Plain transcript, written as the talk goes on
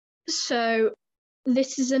So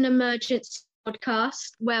this is an emergency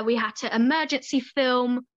podcast where we had to emergency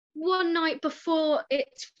film one night before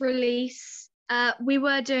its release. We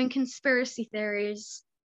were doing conspiracy theories,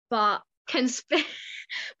 but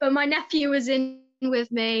but my nephew was in with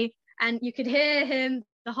me, and you could hear him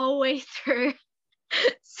the whole way through.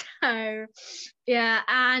 So, yeah,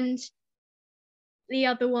 and the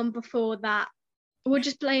other one before that, we'll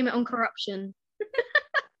just blame it on corruption.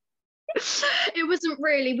 It wasn't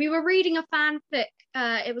really. We were reading a fanfic.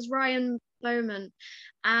 It was Ryan Bowman,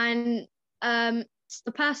 and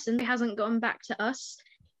the person hasn't gotten back to us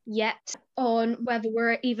yet on whether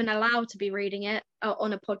we're even allowed to be reading it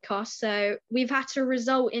on a podcast. So we've had to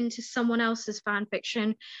result into someone else's fan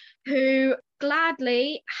fiction, who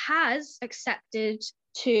gladly has accepted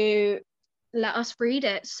to let us read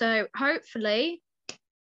it. So hopefully.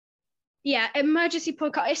 Yeah, emergency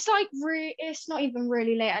podcast. It's like it's not even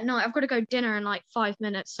really late at night. I've got to go dinner in like 5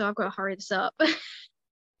 minutes, so I've got to hurry this up.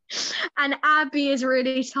 And Abby is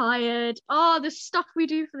really tired. Oh, the stuff we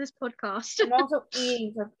do for this podcast. I'm also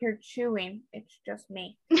eating, so if you're chewing, it's just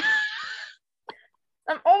me.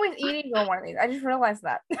 I'm always eating on one of these. I just realized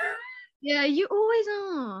that. Yeah, you always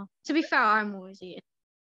are. To be fair, I'm always eating.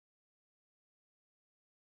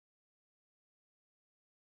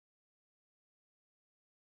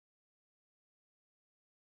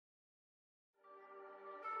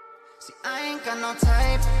 See, I ain't got no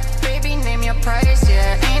type. Baby, name your price,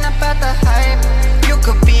 yeah. Ain't about the hype. You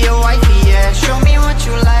could be a wifey, yeah. Show me what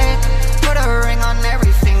you like. Put a ring on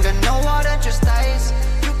every finger. No water, just ice.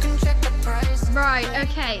 You can check the price. Right,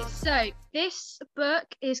 okay. So this book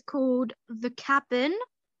is called The Cabin.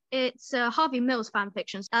 It's Harvey Mills fan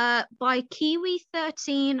fictions by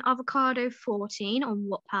Kiwi13 Avocado 14 on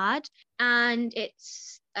Wattpad. And it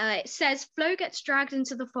says Flo gets dragged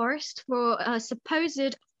into the forest for a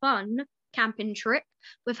supposed fun camping trip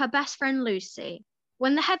with her best friend Lucy.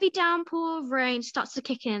 When the heavy downpour of rain starts to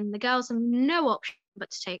kick in, the girls have no option but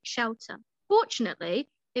to take shelter. Fortunately,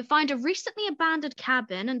 they find a recently abandoned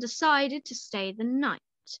cabin and decided to stay the night.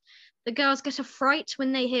 The girls get a fright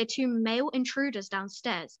when they hear two male intruders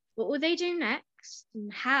downstairs. What will they do next?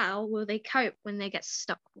 And how will they cope when they get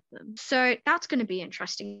stuck with them? So that's going to be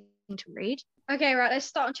interesting to read. Okay, right, let's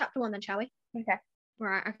start on chapter 1 then, shall we? Okay.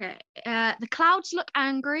 Right, okay. The clouds look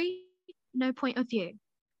angry. No point of view.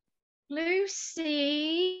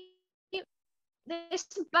 Lucy, this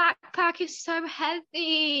backpack is so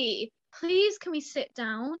heavy. Please, can we sit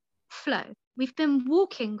down? Flo, we've been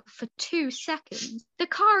walking for 2 seconds. The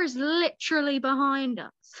car is literally behind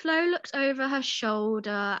us. Flo looked over her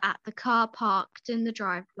shoulder at the car parked in the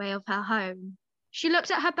driveway of her home. She looked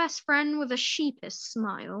at her best friend with a sheepish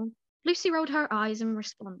smile. Lucy rolled her eyes in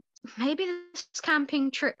response. Maybe this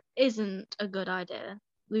camping trip isn't a good idea,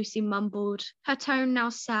 Lucy mumbled, her tone now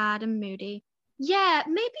sad and moody. Yeah,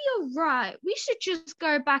 maybe you're right. We should just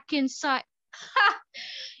go back inside. Ha!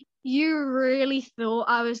 You really thought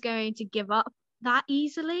I was going to give up that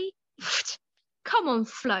easily? Come on,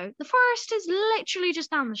 Flo. The forest is literally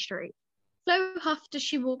just down the street. Flo huffed as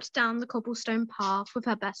she walked down the cobblestone path with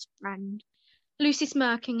her best friend, Lucy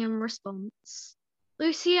smirking in response.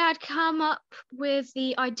 Lucy had come up with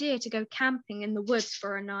the idea to go camping in the woods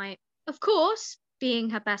for a night. Of course, being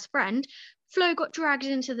her best friend, Flo got dragged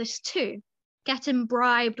into this too. Getting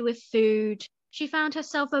bribed with food, she found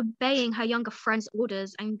herself obeying her younger friend's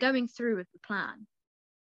orders and going through with the plan.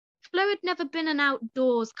 Flo had never been an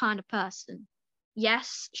outdoors kind of person.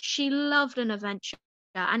 Yes, she loved an adventure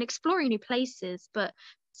and exploring new places, but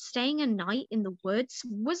staying a night in the woods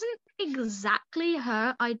wasn't exactly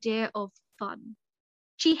her idea of fun.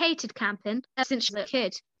 She hated camping since she was a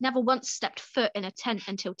kid, never once stepped foot in a tent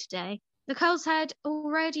until today. The girls had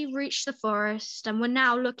already reached the forest and were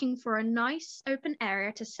now looking for a nice open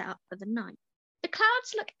area to set up for the night. The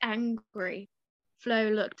clouds looked angry. Flo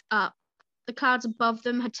looked up. The clouds above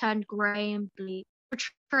them had turned grey and bleak,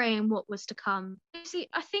 portraying what was to come. See,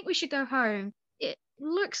 I think we should go home. It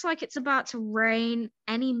looks like it's about to rain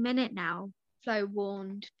any minute now, Flo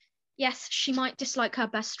warned. Yes, she might dislike her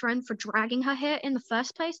best friend for dragging her here in the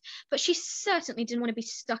first place, but she certainly didn't want to be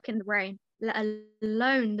stuck in the rain, let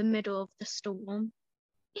alone the middle of the storm.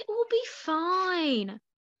 It will be fine.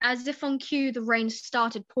 As if on cue, the rain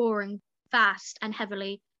started pouring fast and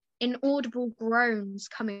heavily, inaudible groans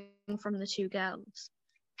coming from the two girls.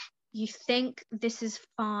 You think this is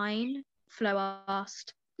fine? Flo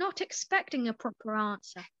asked, not expecting a proper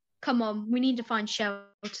answer. Come on, we need to find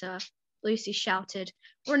shelter, Lucy shouted,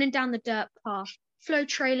 running down the dirt path, Flo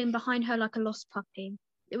trailing behind her like a lost puppy.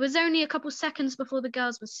 It was only a couple seconds before the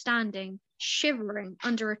girls were standing, shivering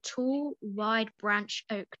under a tall, wide-branched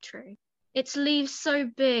oak tree. Its leaves so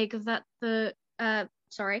big that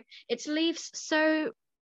its leaves so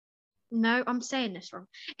no, I'm saying this wrong.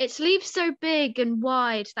 Its leaves so big and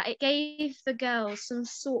wide that it gave the girls some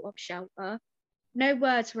sort of shelter. No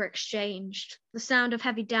words were exchanged. The sound of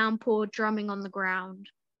heavy downpour drumming on the ground.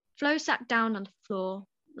 Flo sat down on the floor,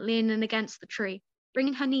 leaning against the tree,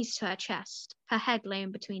 bringing her knees to her chest, her head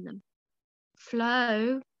laying between them.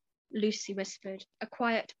 Flo, Lucy whispered, a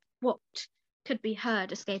quiet what could be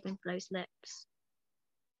heard escaping Flo's lips.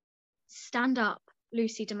 Stand up,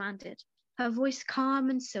 Lucy demanded, her voice calm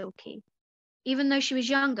and silky. Even though she was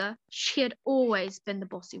younger, she had always been the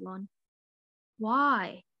bossy one.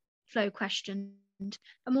 Why? Flo questioned,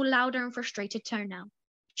 a more louder and frustrated tone now.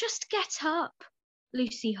 Just get up,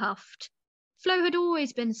 Lucy huffed. Flo had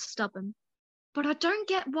always been stubborn. But I don't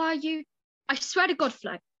get why you... I swear to God,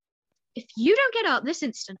 Flo, if you don't get up this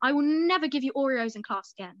instant, I will never give you Oreos in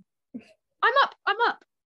class again. I'm up.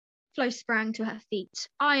 Flo sprang to her feet,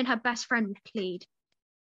 eyeing her best friend with plead.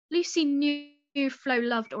 Lucy knew Flo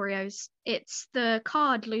loved Oreos. It's the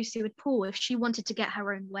card Lucy would pull if she wanted to get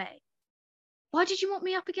her own way. Why did you want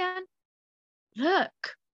me up again?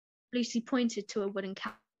 Look, Lucy pointed to a wooden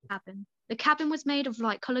cabin. The cabin was made of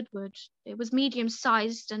light-coloured wood. It was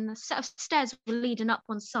medium-sized, and a set of stairs were leading up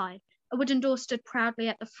one side. A wooden door stood proudly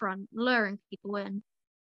at the front, luring people in.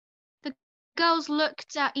 The girls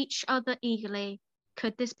looked at each other eagerly.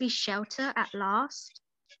 Could this be shelter at last?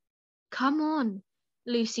 Come on,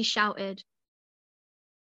 Lucy shouted.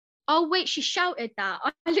 Oh, wait, she shouted that.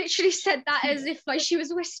 I literally said that as if like she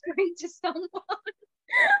was whispering to someone.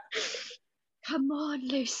 Come on,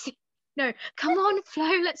 Lucy. No, come on,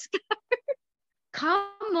 Flo, let's go.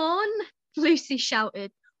 Come on, Lucy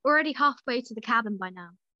shouted, already halfway to the cabin by now.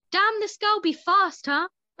 Damn, this girl be fast, huh?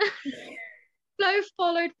 Flo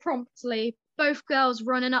followed promptly, both girls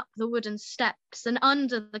running up the wooden steps and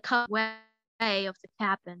under the cutaway of the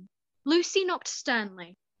cabin. Lucy knocked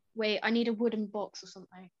sternly. Wait, I need a wooden box or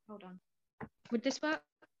something. Hold on. Would this work?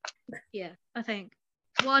 Yeah, I think.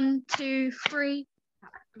 1, 2, 3.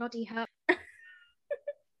 Bloody hell.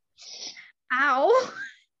 Ow.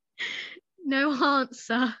 No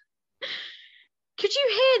answer. Could you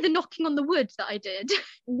hear the knocking on the wood that I did?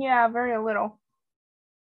 Yeah, very little.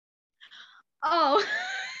 Oh,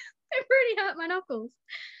 it really hurt my knuckles.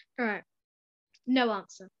 All right. No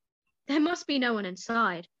answer. There must be no one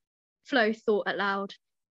inside, Flo thought aloud.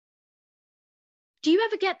 Do you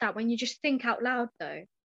ever get that when you just think out loud, though?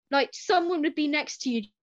 Like someone would be next to you,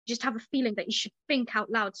 just have a feeling that you should think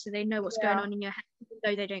out loud so they know what's going on in your head, even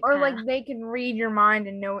though they don't care. Or like they can read your mind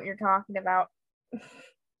and know what you're talking about.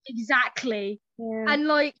 Exactly. Yeah. And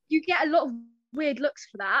like you get a lot of weird looks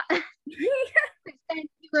for that. Then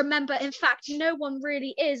you remember, in fact, no one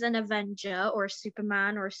really is an Avenger or a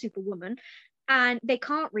Superman or a Superwoman, and they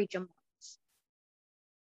can't read your minds.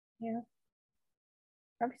 Yeah.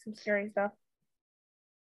 Probably some scary stuff.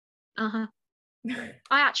 Uh-huh.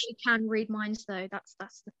 I actually can read minds though. That's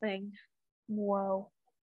the thing. Whoa.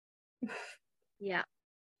 Yeah.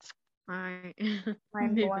 Right.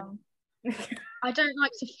 Mind blown. I don't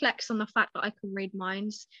like to flex on the fact that I can read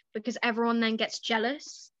minds because everyone then gets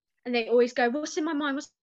jealous and they always go, what's in my mind?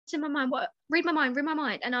 What's in my mind? What? Read my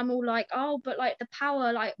mind. And I'm all like, oh, but like the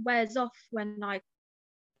power like wears off when I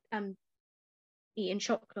eating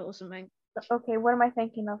chocolate or something. Okay, what am I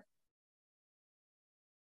thinking of?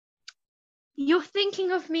 You're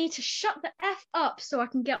thinking of me to shut the F up so I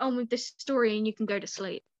can get on with this story and you can go to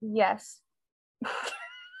sleep. Yes.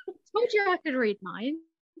 Told you I could read minds.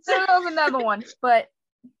 So that was another one, but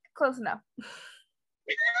close enough.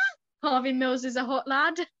 Harvey Mills is a hot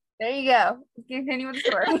lad. There you go. Continue with the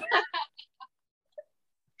story.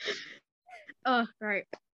 Oh, right.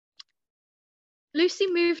 Lucy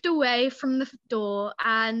moved away from the door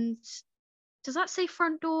and... Does that say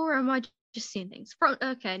front door or am I just seeing things? Front.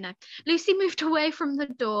 Okay, no. Lucy moved away from the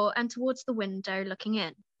door and towards the window looking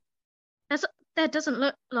in. There doesn't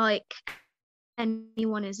look like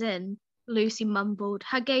anyone is in, Lucy mumbled,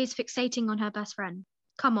 her gaze fixating on her best friend.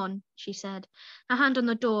 Come on, she said, her hand on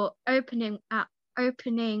the door, opening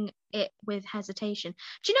it with hesitation.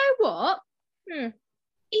 Do you know what? If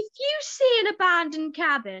you see an abandoned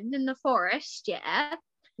cabin in the forest, yeah,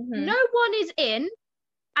 no one is in,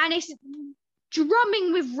 and it's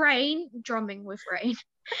drumming with rain.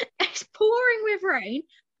 It's pouring with rain.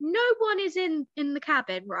 No one is in the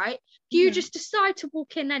cabin, right? You just decide to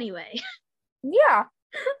walk in anyway. Yeah.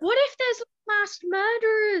 What if there's mass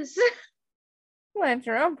murderers? Well, it's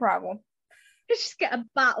your own problem. Let's just get a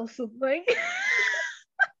bat or something.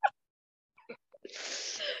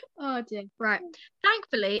 Oh dear. Right.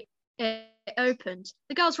 Thankfully, it opened.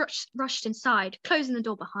 The girls rushed inside, closing the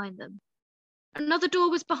door behind them. Another door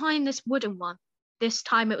was behind this wooden one. This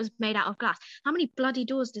time it was made out of glass. How many bloody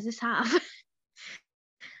doors does this have?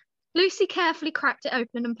 Lucy carefully cracked it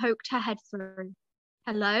open and poked her head through.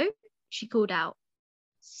 Hello? She called out.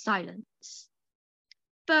 Silence.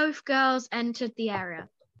 Both girls entered the area.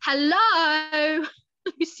 Hello?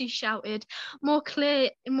 Lucy shouted, more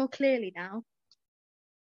clearly now.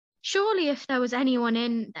 Surely if there was anyone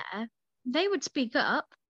in there, they would speak up.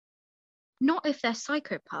 Not if they're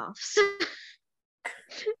psychopaths.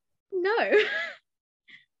 No.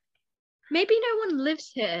 Maybe no one lives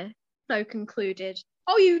here, Flo concluded.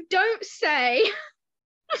 Oh, you don't say!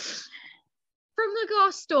 From the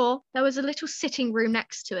glass door, there was a little sitting room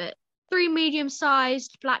next to it. 3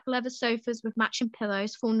 medium-sized black leather sofas with matching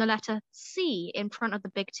pillows formed the letter C in front of the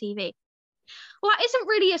big TV. Well, that isn't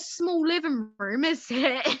really a small living room, is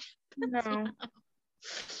it? No.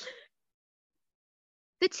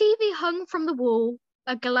 The TV hung from the wall.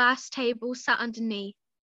 A glass table sat underneath.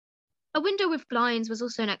 A window with blinds was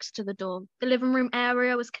also next to the door. The living room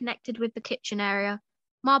area was connected with the kitchen area.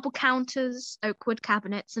 Marble counters, oak wood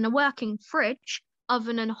cabinets, and a working fridge,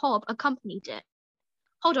 oven, and hob accompanied it.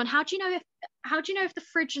 Hold on, how do you know if the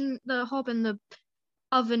fridge and the hob and the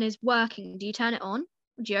oven is working? Do you turn it on?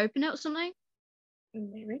 Do you open it or something?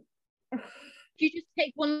 Maybe. Do you just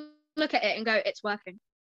take one look at it and go, it's working?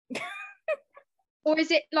 Or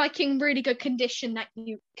is it like in really good condition that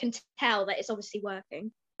you can tell that it's obviously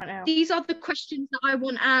working? I know. These are the questions that I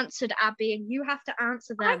want answered, Abby, and you have to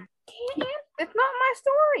answer them. I can't. It's not my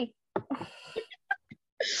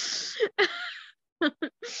story.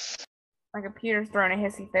 My computer's throwing a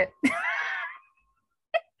hissy fit.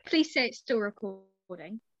 Please say it's still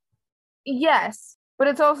recording. Yes, but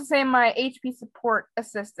it's also saying my HP support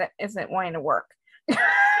assistant isn't wanting to work.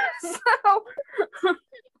 So,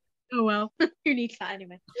 Oh well, who needs that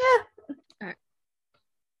anyway? yeah. All right.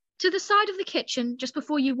 To the side of the kitchen, just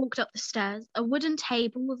before you walked up the stairs, a wooden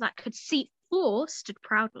table that could seat 4 stood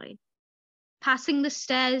proudly. Passing the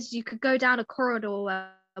stairs, you could go down a corridor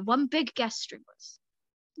where one big guest room was.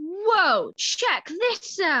 Whoa, check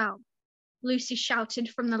this out! Lucy shouted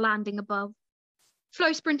from the landing above.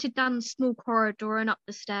 Flo sprinted down the small corridor and up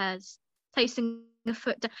the stairs, placing a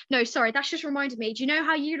foot down. No, sorry, that's just reminded me. Do you know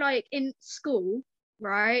how you, like, in school,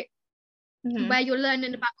 right, where you're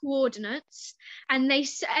learning about coordinates, and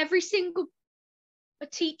every single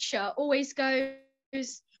teacher always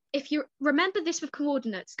goes, if you remember this with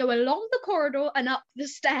coordinates, go along the corridor and up the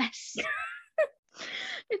stairs.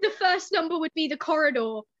 The first number would be the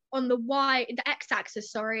corridor on the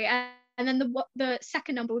x-axis, sorry, and then the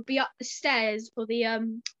second number would be up the stairs for the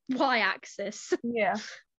y-axis. Yeah.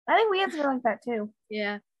 I think we had something like that too.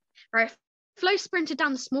 Yeah. Right. Flo sprinted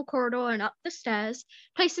down the small corridor and up the stairs,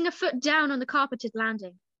 placing a foot down on the carpeted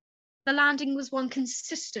landing. The landing was one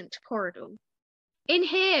consistent corridor. In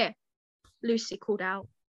here, Lucy called out.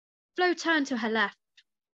 Flo turned to her left,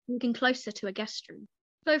 walking closer to a guest room.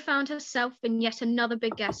 Flo found herself in yet another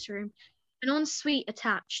big guest room, an ensuite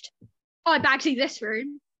attached. I bagsy this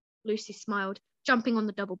room, Lucy smiled, jumping on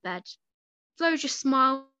the double bed. Flo just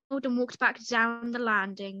smiled and walked back down the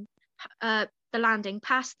landing,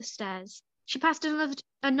 past the stairs. She passed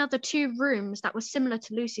another 2 rooms that were similar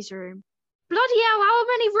to Lucy's room. Bloody hell, how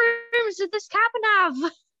many rooms did this cabin have?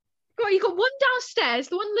 God, you got one downstairs,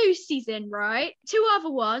 the one Lucy's in, right? 2 other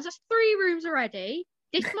ones, that's 3 rooms already.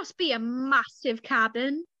 This must be a massive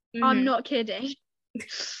cabin. I'm not kidding.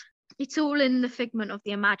 It's all in the figment of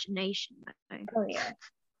the imagination, though. Oh, yeah.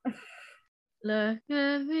 Look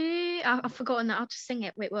at me. I've forgotten that. I'll just sing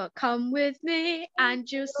it. Wait, what? Come with me and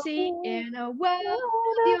you'll see in a world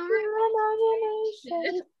of your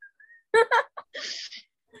imagination.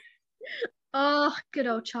 Oh, good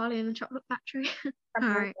old Charlie and the Chocolate Factory. All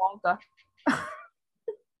right.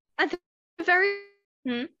 At the very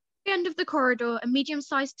end of the corridor, a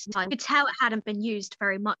medium-sized table. You could tell it hadn't been used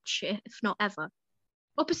very much, if not ever.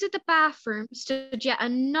 Opposite the bathroom stood yet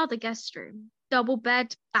another guest room. Double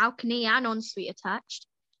bed, balcony, and ensuite attached.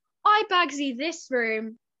 I bagsy this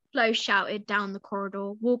room, Flo shouted down the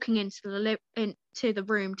corridor, walking into the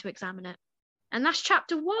room to examine it. And that's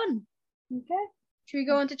chapter 1. Okay. Should we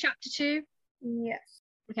go on to chapter 2? Yes.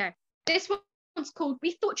 Okay. This one's called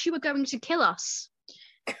We Thought You Were Going to Kill Us.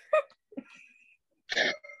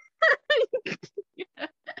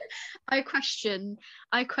 I question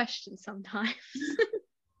sometimes.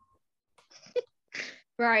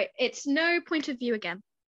 Right, it's no point of view again.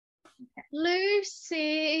 Okay.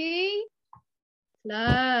 Lucy,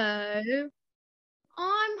 Flo,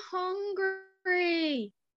 I'm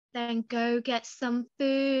hungry. Then go get some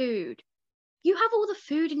food. You have all the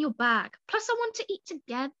food in your bag. Plus, I want to eat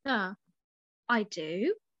together. I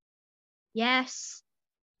do. Yes,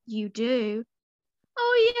 you do.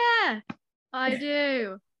 Oh, yeah, I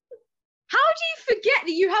do. How do you forget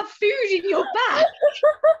that you have food in your bag?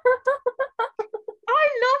 I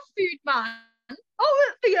love food, man. I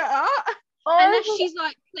wouldn't forget that. Unless she's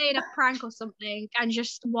like playing a prank or something and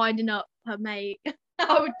just winding up her mate.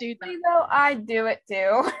 I would do that. Though I'd do it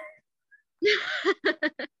too.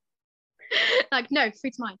 Like, no,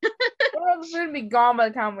 food's mine. Well, the food would be gone by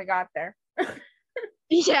the time we got there.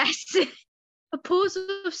 Yes. A pause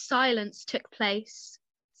of silence took place.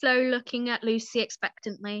 Flo looking at Lucy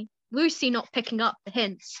expectantly. Lucy not picking up the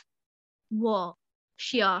hints. What?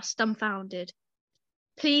 She asked, dumbfounded.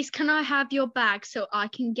 Please, can I have your bag so I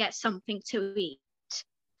can get something to eat?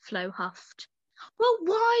 Flo huffed. Well,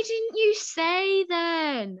 why didn't you say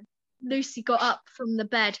then? Lucy got up from the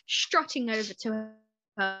bed, strutting over to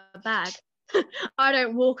her bag. I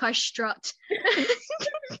don't walk, I strut.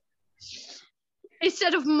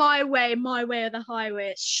 Instead of my way or the highway,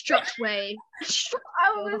 it's strut way. Strut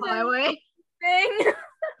or the highway. Thing.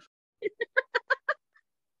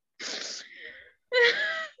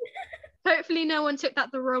 Hopefully no one took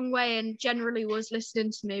that the wrong way and generally was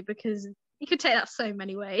listening to me, because you could take that so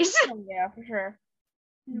many ways. Oh, yeah, for sure.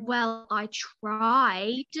 Well, I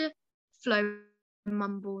tried, Flo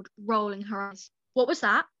mumbled, rolling her eyes. What was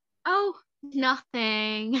that? Oh,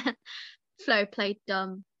 nothing. Flo played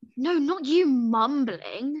dumb. No, not you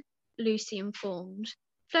mumbling, Lucy informed.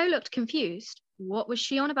 Flo looked confused. What was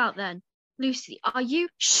she on about then? Lucy, are you?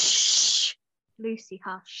 Shh! Lucy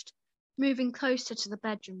hushed, moving closer to the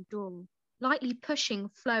bedroom door, lightly pushing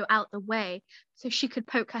Flo out the way so she could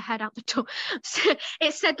poke her head out the door. So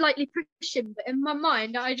it said lightly pushing, but in my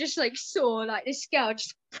mind, I just like saw like this girl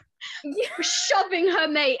just shoving her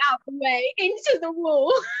mate out the way into the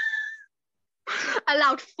wall. A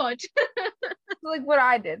loud thud. Like what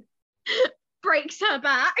I did. Breaks her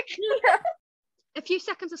back. A few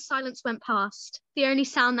seconds of silence went past. The only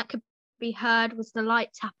sound that could be heard was the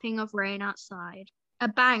light tapping of rain outside. A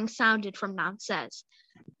bang sounded from downstairs.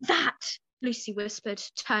 That, Lucy whispered,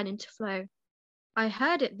 turning to Flo. I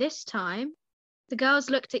heard it this time. The girls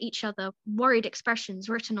looked at each other, worried expressions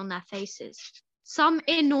written on their faces. Some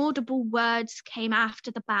inaudible words came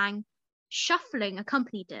after the bang. Shuffling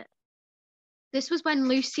accompanied it. This was when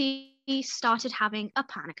Lucy started having a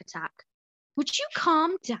panic attack. Would you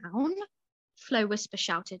calm down? Flo whisper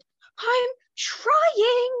shouted. I'm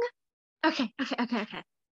trying. Okay.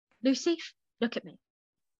 Lucy, look at me.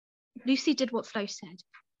 Lucy did what Flo said.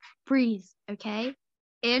 Breathe, okay?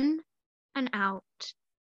 In and out.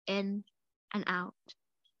 In and out.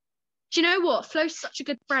 Do you know what? Flo's such a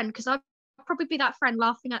good friend, because I'd probably be that friend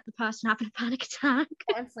laughing at the person having a panic attack.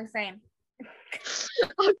 Honestly, same.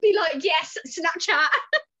 I'd be like, yes, Snapchat.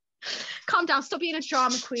 Calm down, stop being a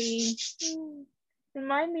drama queen.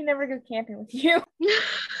 Remind me never go camping with you.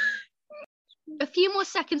 A few more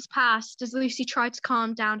seconds passed as Lucy tried to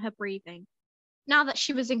calm down her breathing. Now that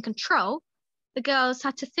she was in control, the girls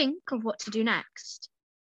had to think of what to do next.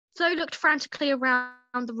 Flo looked frantically around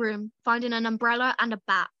the room, finding an umbrella and a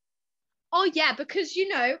bat. Oh yeah, because you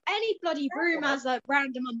know, any bloody room has a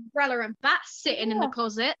random umbrella and bat sitting in the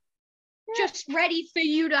closet. Just ready for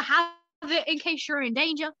you to have it in case you're in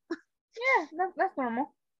danger. Yeah, that's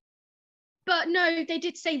normal. But no, they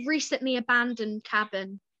did say recently abandoned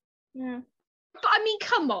cabin. Yeah. But I mean,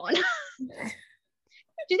 come on.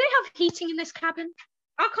 Do they have heating in this cabin?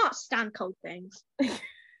 I can't stand cold things. I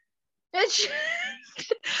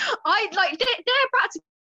like they're about to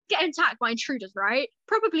get attacked by intruders, right?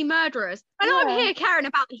 Probably murderers. And I'm here caring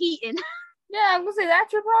about the heating. Yeah, I'm gonna say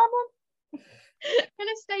that's your problem.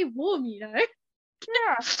 Gonna stay warm, you know.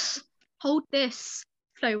 Yeah. Hold this,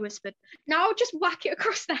 Flo whispered. Now I'll just whack it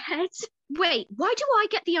across the head. Wait, why do I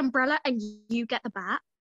get the umbrella and you get the bat?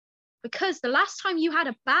 Because the last time you had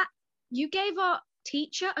a bat, you gave our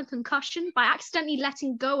teacher a concussion by accidentally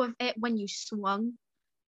letting go of it when you swung.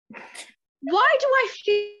 Why do I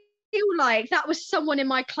feel like that was someone in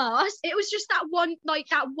my class? It was just that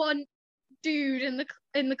one dude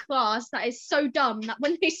in the class that is so dumb that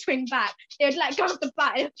when they swing back, they would let go of the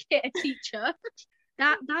bat and hit a teacher.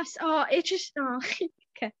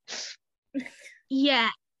 Okay. Yeah,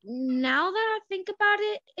 now that I think about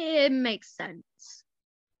it, it makes sense.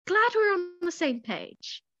 Glad we're on the same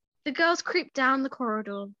page. The girls creeped down the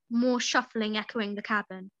corridor, more shuffling echoing the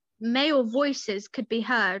cabin. Male voices could be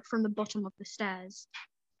heard from the bottom of the stairs.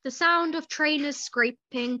 The sound of trainers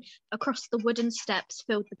scraping across the wooden steps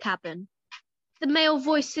filled the cabin. The male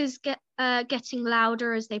voices getting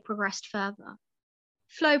louder as they progressed further.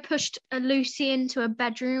 Flo pushed Lucy into a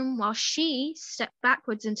bedroom while she stepped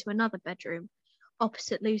backwards into another bedroom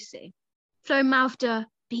opposite Lucy. Flo mouthed a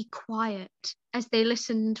be quiet, as they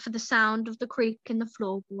listened for the sound of the creak in the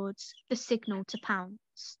floorboards, the signal to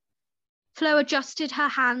pounce. Flo adjusted her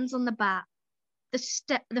hands on the bat,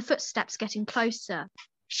 the footsteps getting closer.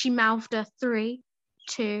 She mouthed a 3,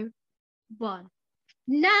 2, 1.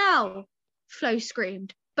 Now! Flo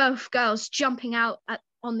screamed, both girls jumping out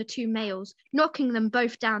on the two males, knocking them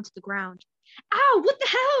both down to the ground. Ow, what the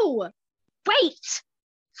hell? Wait!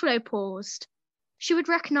 Flo paused. She would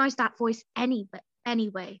recognise that voice anyway.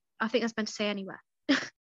 I think that's meant to say anywhere.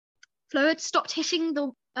 Flo had stopped hitting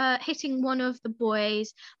one of the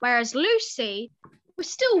boys, whereas Lucy was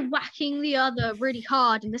still whacking the other really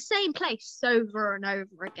hard in the same place over and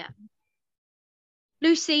over again.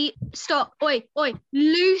 Lucy, stop. Oi,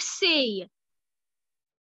 Lucy!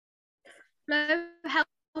 Flo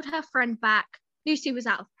held her friend back. Lucy was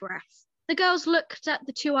out of breath. The girls looked at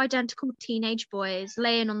the two identical teenage boys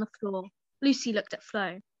laying on the floor. Lucy looked at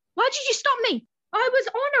Flo. Why did you stop me? I was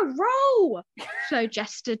on a roll. Flo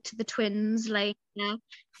gestured to the twins laying there.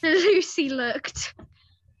 Lucy looked.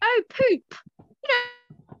 Oh, poop. You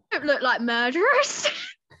don't look like murderers.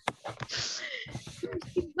 Lucy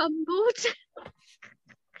mumbled.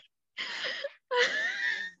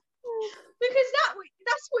 Because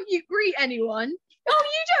that's what you greet anyone. Oh,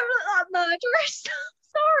 you don't look like murderers.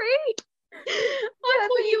 Sorry. I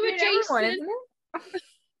thought you were Jason.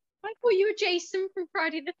 I thought you were Jason from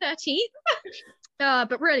Friday the 13th.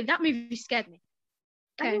 But really, that movie scared me.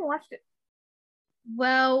 I haven't watched it.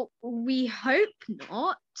 Well, we hope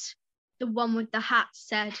not. The one with the hat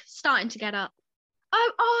said, starting to get up.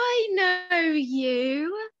 Oh, I know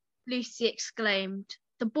you, Lucy exclaimed.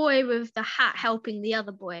 The boy with the hat helping the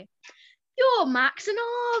other boy. You're Max and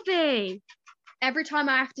Harvey. Every time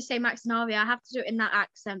I have to say Max and Harvey, I have to do it in that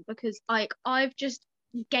accent because I've just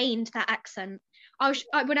gained that accent.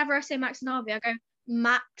 Whenever I say Max and Harvey, I go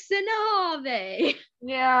Max and Harvey.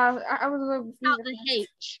 Yeah, I was a little Not the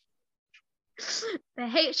H. The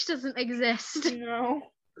H doesn't exist. No.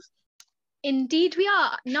 Indeed we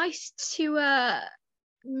are. Nice to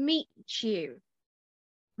meet you,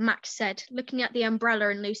 Max said, looking at the umbrella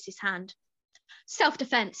in Lucy's hand.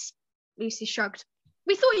 Self-defense, Lucy shrugged.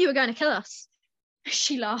 We thought you were going to kill us.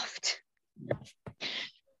 She laughed.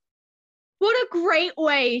 What a great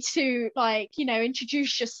way to,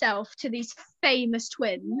 introduce yourself to these famous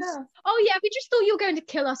twins. Yeah. Oh, yeah, we just thought you were going to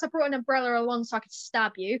kill us. I brought an umbrella along so I could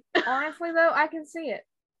stab you. Honestly, though, I can see it.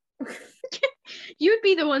 You would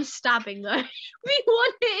be the one stabbing, though. You'll be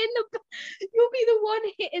the one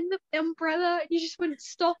hitting the umbrella. You just wouldn't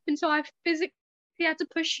stop until I physically had to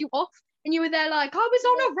push you off. And you were there like, I was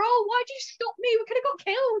on a roll. Why'd you stop me? We could have got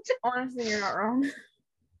killed. Honestly, you're not wrong.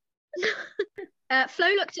 Flo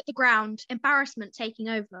looked at the ground, embarrassment taking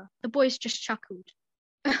over. The boys just chuckled.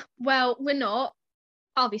 Well, we're not.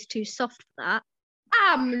 Harvey's too soft for that.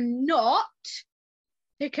 I'm not.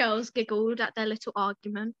 The girls giggled at their little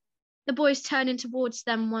argument. The boys turned towards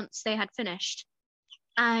them once they had finished.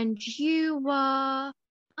 And you were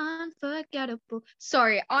unforgettable.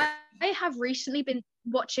 Sorry, I have recently been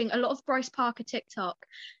watching a lot of Bryce Parker TikTok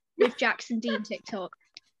with Jackson Dean TikTok.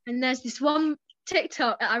 And there's this one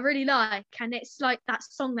TikTok that I really like, and it's like that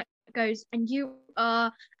song that goes, and you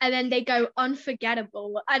are, and then they go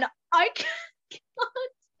unforgettable, and I can't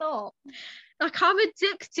stop. Like, I'm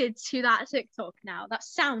addicted to that TikTok now. That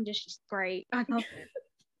sound is just great. I love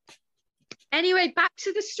it. Anyway, back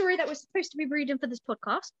to the story that we're supposed to be reading for this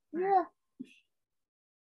podcast. Yeah.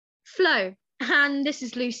 Flo, and this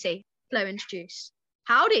is Lucy. Flo introduced.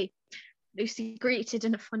 Howdy. Lucy greeted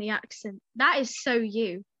in a funny accent. That is so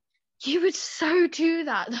you. You would so do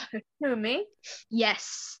that, though. Who, me?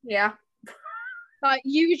 Yes. Yeah. Like,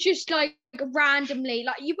 you would just, randomly,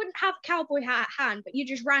 you wouldn't have a cowboy hat at hand, but you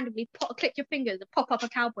just randomly click your fingers and pop up a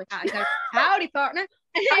cowboy hat and go, howdy, partner.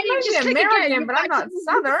 And then you just click American, but I'm not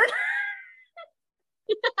Southern.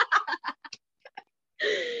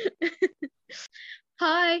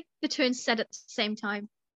 Hi, the twins said at the same time.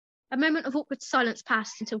 A moment of awkward silence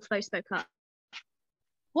passed until Flo spoke up.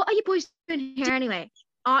 What are you boys doing here anyway?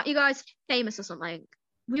 Aren't you guys famous or something?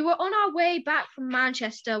 We were on our way back from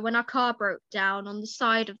Manchester when our car broke down on the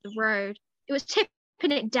side of the road. It was tipping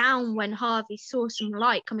it down when Harvey saw some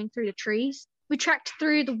light coming through the trees. We trekked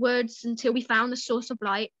through the woods until we found the source of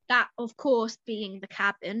light, that of course being the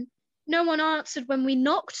cabin. No one answered when we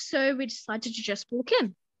knocked, so we decided to just walk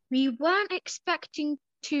in. We weren't expecting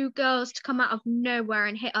two girls to come out of nowhere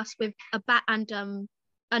and hit us with a bat and an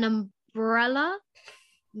umbrella,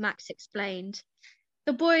 Max explained.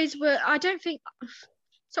 The boys were, I don't think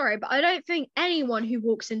anyone who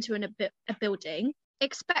walks into a building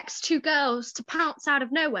expects two girls to pounce out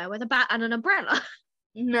of nowhere with a bat and an umbrella.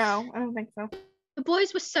 No, I don't think so. The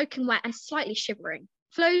boys were soaking wet and slightly shivering.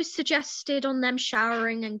 Flo suggested on them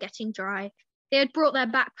showering and getting dry. They had brought their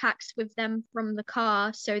backpacks with them from the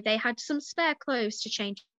car, so they had some spare clothes to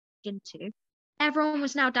change into. Everyone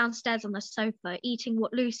was now downstairs on the sofa, eating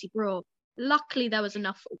what Lucy brought. Luckily, there was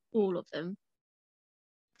enough for all of them.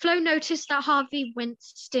 Flo noticed that Harvey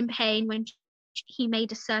winced in pain when he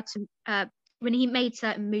made certain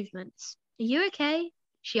movements. "Are you okay?"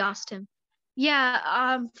 she asked him. "Yeah,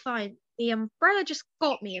 I'm fine. The umbrella just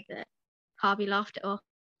got me a bit." Harvey laughed it off.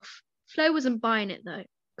 Flo wasn't buying it though.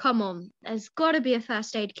 "Come on, there's got to be a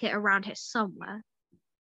first aid kit around here somewhere,"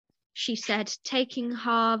 she said, taking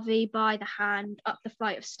Harvey by the hand up the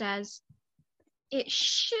flight of stairs. "It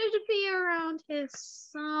should be around here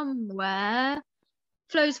somewhere."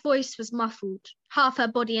 Flo's voice was muffled, half her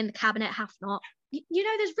body in the cabinet, half not. You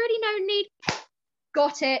know, there's really no need.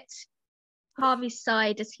 Got it. Harvey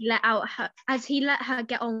sighed as he let her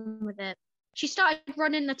get on with it. She started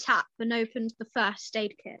running the tap and opened the first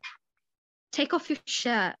aid kit. "Take off your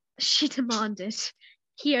shirt," she demanded.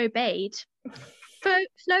 He obeyed.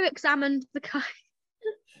 Flo examined the cut.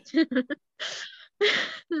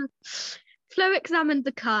 Flo examined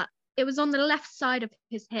the cut. It was on the left side of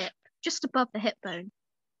his hip, just above the hip bone.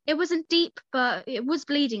 It wasn't deep, but it was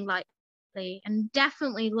bleeding lightly and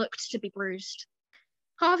definitely looked to be bruised.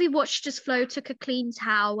 Harvey watched as Flo took a clean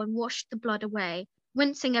towel and washed the blood away,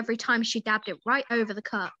 wincing every time she dabbed it right over the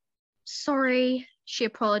cut. "Sorry," she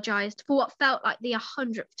apologized for what felt like the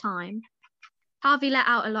 100th time. Harvey let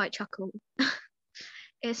out a light chuckle.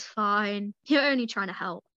 "It's fine. You're only trying to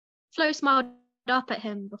help." Flo smiled up at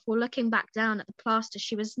him before looking back down at the plaster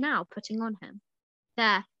she was now putting on him.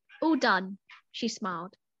 "There, all done," she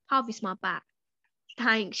smiled. Harvey smiled back.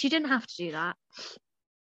 "Thanks, you didn't have to do that."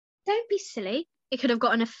 "Don't be silly. It could have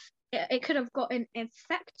gotten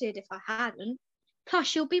infected if I hadn't.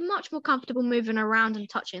 Plus, you'll be much more comfortable moving around and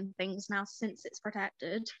touching things now since it's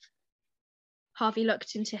protected." Harvey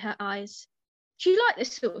looked into her eyes. "Do you like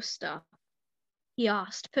this sort of stuff?" he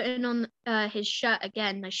asked, putting on his shirt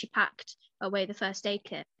again as she packed away the first aid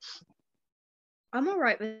kit. "I'm all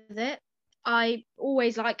right with it. I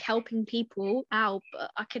always like helping people out,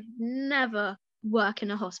 but I could never work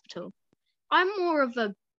in a hospital. I'm more of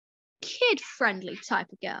a kid-friendly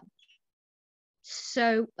type of girl."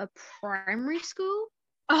 "So, a primary school?"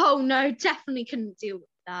 "Oh no, definitely couldn't deal with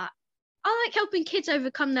that. I like helping kids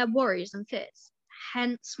overcome their worries and fears.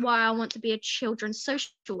 Hence why I want to be a children's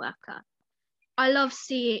social worker. I love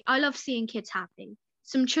seeing kids happy.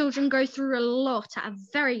 Some children go through a lot at a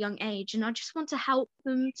very young age, and I just want to help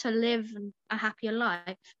them to live a happier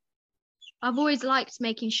life. I've always liked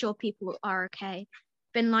making sure people are okay.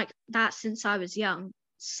 Been like that since I was young.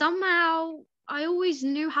 Somehow, I always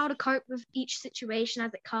knew how to cope with each situation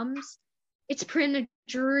as it comes. It's been a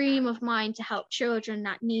dream of mine to help children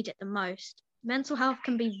that need it the most. Mental health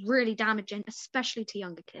can be really damaging, especially to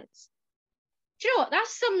younger kids." Do you know what? That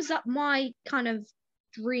sums up my kind of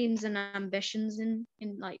dreams and ambitions in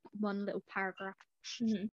like one little paragraph.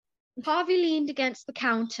 Mhm. Harvey leaned against the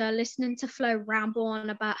counter, listening to Flo ramble on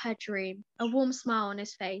about her dream, a warm smile on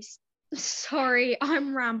his face. "Sorry,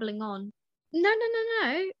 I'm rambling on."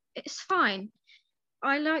 No. It's fine.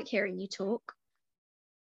 I like hearing you talk."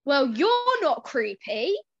 "Well, you're not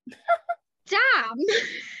creepy." Damn.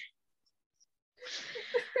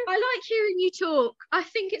 "I like hearing you talk. I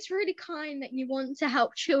think it's really kind that you want to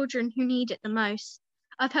help children who need it the most.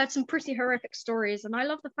 I've heard some pretty horrific stories, and I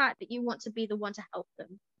love the fact that you want to be the one to help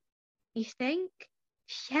them." "You think?"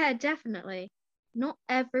 "Yeah, definitely. Not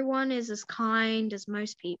everyone is as kind as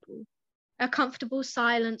most people." A comfortable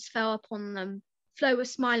silence fell upon them. Flo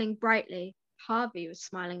was smiling brightly. Harvey was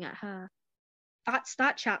smiling at her. That's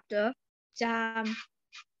that chapter. Damn.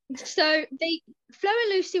 So Flo and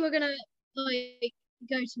Lucy were gonna like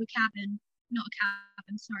go to a cabin. Not a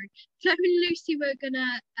cabin, sorry. Flo and Lucy were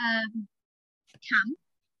gonna camp,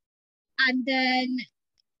 and then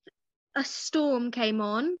a storm came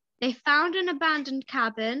on. They found an abandoned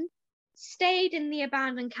cabin, stayed in the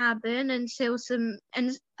abandoned cabin until some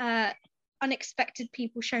unexpected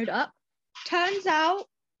people showed up. Turns out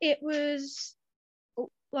it was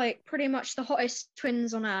like pretty much the hottest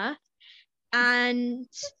twins on earth. And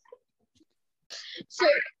so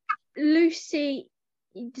Lucy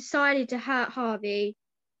decided to hurt Harvey,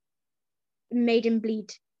 made him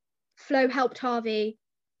bleed. Flo helped Harvey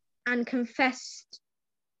and confessed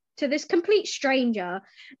to this complete stranger,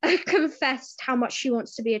 confessed how much she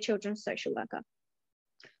wants to be a children's social worker.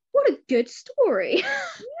 What a good story.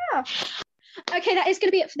 Yeah. Okay, that is going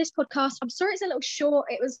to be it for this podcast. I'm sorry it's a little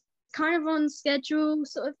short. It was kind of on schedule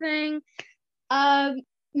sort of thing. Not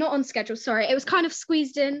on schedule, sorry. It was kind of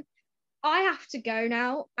squeezed in. I have to go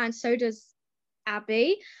now, and so does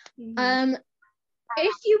Abby. Mhm.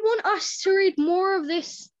 If you want us to read more of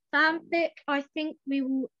this fanfic, I think we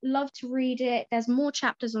will love to read it. There's more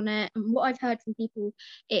chapters on it, and what I've heard from people,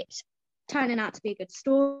 it's turning out to be a good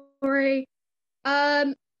story.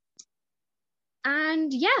 And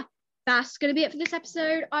yeah, that's gonna be it for this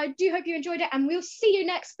episode. I do hope you enjoyed it, and we'll see you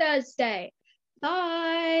next Thursday.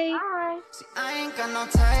 Bye. Bye. See, I ain't got no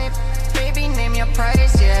type. Baby, name your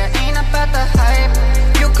price, yeah. Ain't about the hype.